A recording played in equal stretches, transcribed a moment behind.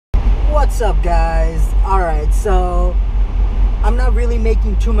What's up, guys? Alright, so I'm not really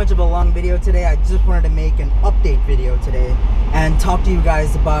making too much of a long video today. I just wanted to make an update video today and talk to you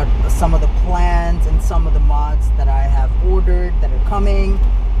guys about some of the plans and some of the mods that I have ordered that are coming,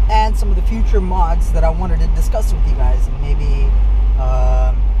 and some of the future mods that I wanted to discuss with you guys, and maybe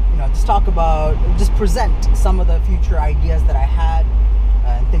just talk about, just present some of the future ideas that I had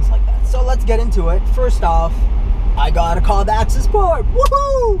and things like that. So let's get into it. First off, I got a Cobb Accessport.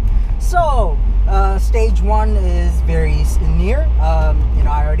 Woohoo! So stage 1 is very near. I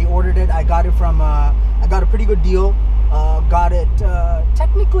already ordered it. I got it from I got a pretty good deal. Got it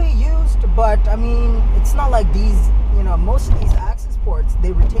technically used, but I mean, it's not like these, most of these Accessports,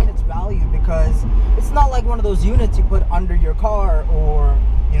 they retain its value because it's not like one of those units you put under your car or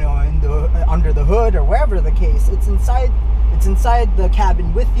under the hood or wherever the case. It's inside the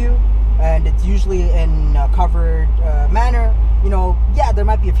cabin with you, and it's usually in a covered manner. Yeah, there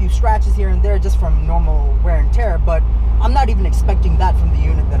might be a few scratches here and there just from normal wear and tear, but I'm not even expecting that from the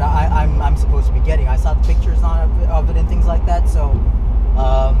unit that I'm supposed to be getting. I saw the pictures of it and things like that, so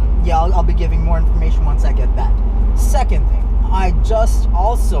yeah, I'll be giving more information once I get that. Second thing, I just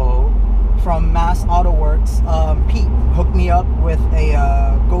also, from Mass AwRxA, Pete hooked me up with a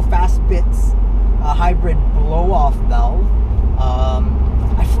Go Fast Bits hybrid blow-off valve.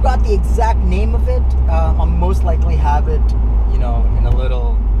 I forgot the exact name of it. I'll most likely have it, in a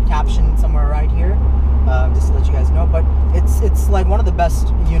little caption somewhere right here, just to let you guys know. But it's like one of the best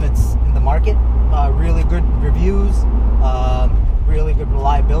units in the market. Really good reviews, really good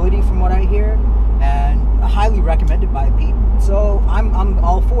reliability from what I hear, and highly recommended by Pete. So I'm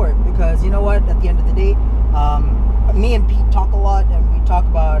all for it, because you know what? At the end of the day, me and Pete talk a lot, and we talk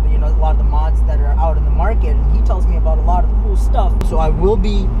about a lot of the mods that are out in the market, and he tells me about a lot of the cool stuff. So I will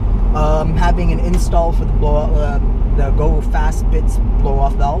be having an install for the Go Fast Bits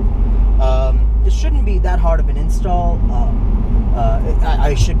blow-off valve. It shouldn't be that hard of an install.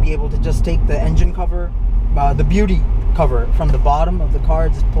 I should be able to just take the engine cover, the beauty cover from the bottom of the car,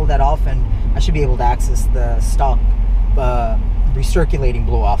 just pull that off, and I should be able to access the stock recirculating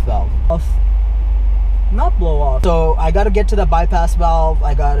blow-off valve. Not blow off. So I got to get to the bypass valve,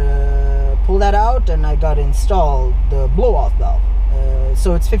 I got to pull that out, and I got to install the blow off valve.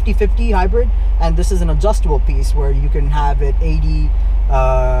 So it's 50-50 hybrid, and this is an adjustable piece where you can have it 80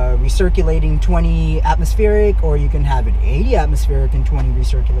 recirculating, 20 atmospheric, or you can have it 80 atmospheric and 20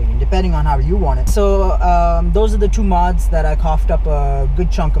 recirculating, depending on how you want it. So those are the two mods that I coughed up a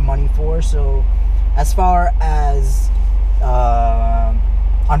good chunk of money for. So as far as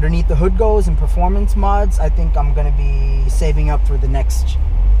underneath the hood goes and performance mods, I think I'm going to be saving up for the next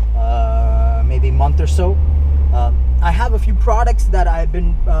maybe month or so. I have a few products that I've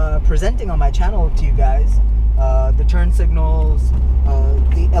been presenting on my channel to you guys. The turn signals,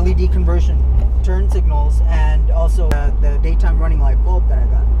 the LED conversion turn signals, and also the daytime running light bulb that I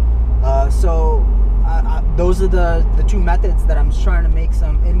got. So those are the two methods that I'm trying to make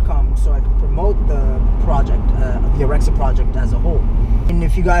some income so I can promote the project, the AwRxA project as a whole. And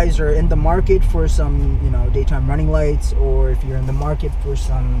if you guys are in the market for some, daytime running lights, or if you're in the market for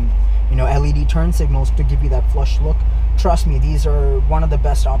some, LED turn signals to give you that flush look, trust me, these are one of the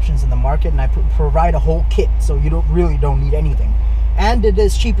best options in the market, and I provide a whole kit, so you really don't need anything. And it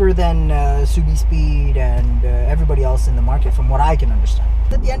is cheaper than Subi Speed and everybody else in the market, from what I can understand.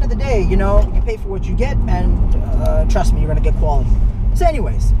 At the end of the day, you pay for what you get, and trust me, you're going to get quality. So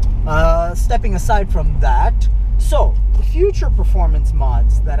anyways, stepping aside from that, so the future performance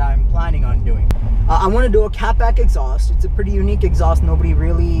mods that I'm planning on doing. I want to do a catback exhaust. It's a pretty unique exhaust. Nobody's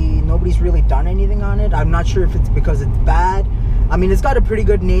really done anything on it. I'm not sure if it's because it's bad. I mean, it's got a pretty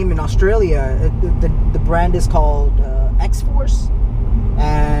good name in Australia. The brand is called X-Force,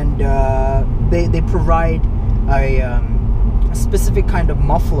 and they provide a specific kind of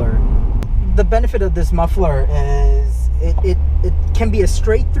muffler. The benefit of this muffler is it can be a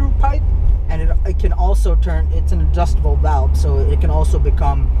straight through pipe, and it can also turn, it's an adjustable valve, so it can also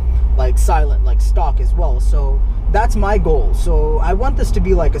become like silent, like stock as well. So that's my goal. So I want this to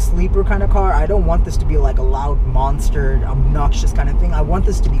be like a sleeper kind of car. I don't want this to be like a loud monster, obnoxious kind of thing. I want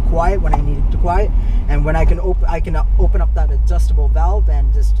this to be quiet when I need it to quiet, and when I can open up that adjustable valve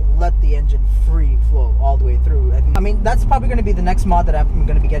and just let the engine free flow all the way through. I mean, that's probably going to be the next mod that I'm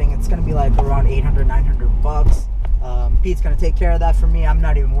going to be getting. It's going to be like around 800-900 bucks. Pete's going to take care of that for me. I'm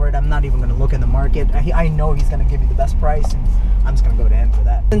not even worried. I'm not even going to look in the market. I know he's going to give me the best price, and I'm just going to go to him for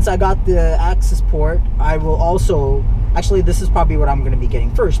that. Since I got the Accessport, I will also, actually this is probably what I'm going to be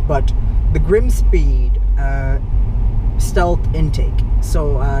getting first, but the Grimspeed stealth intake.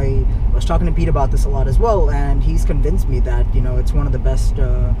 So I was talking to Pete about this a lot as well, and he's convinced me that, you know, it's one of the best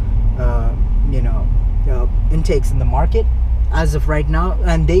intakes in the market as of right now.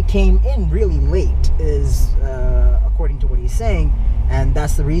 And they came in really late, is according to what he's saying, and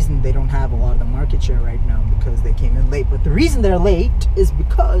that's the reason they don't have a lot of the market share right now, because they came in late. But the reason they're late is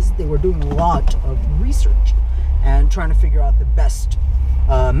because they were doing a lot of research and trying to figure out the best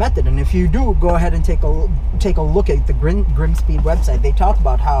method. And if you do go ahead and take a look at the Grimspeed website, they talk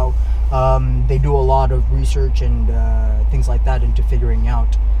about how they do a lot of research and things like that into figuring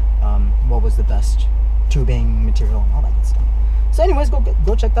out what was the best tubing material and all that good stuff. So anyways,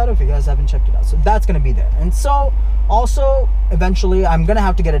 go check that out if you guys haven't checked it out. So that's going to be there. And so also eventually I'm going to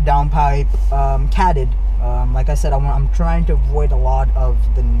have to get a downpipe catted. Like I said, I'm trying to avoid a lot of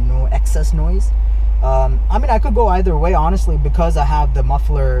the excess noise. I mean, I could go either way, honestly, because I have the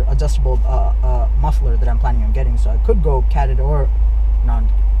muffler, adjustable muffler that I'm planning on getting. So I could go catted or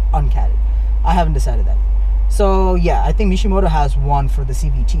uncatted. I haven't decided that. So yeah, I think Mishimoto has one for the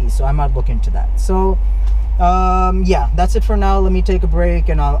CVT, so I might look into that. So yeah, that's it for now. Let me take a break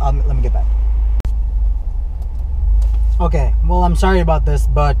and let me get back. Okay, well, I'm sorry about this,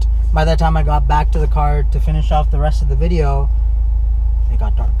 but by the time I got back to the car to finish off the rest of the video, it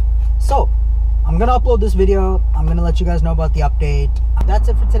got dark. So I'm gonna upload this video. I'm gonna let you guys know about the update. That's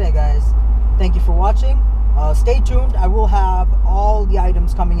it for today, guys. Thank you for watching. Stay tuned. I will have all the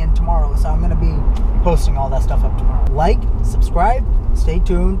items coming in tomorrow, so I'm gonna be posting all that stuff up tomorrow. Like, subscribe, stay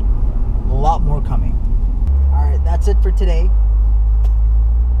tuned. A lot more coming. All right, that's it for today.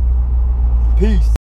 Peace.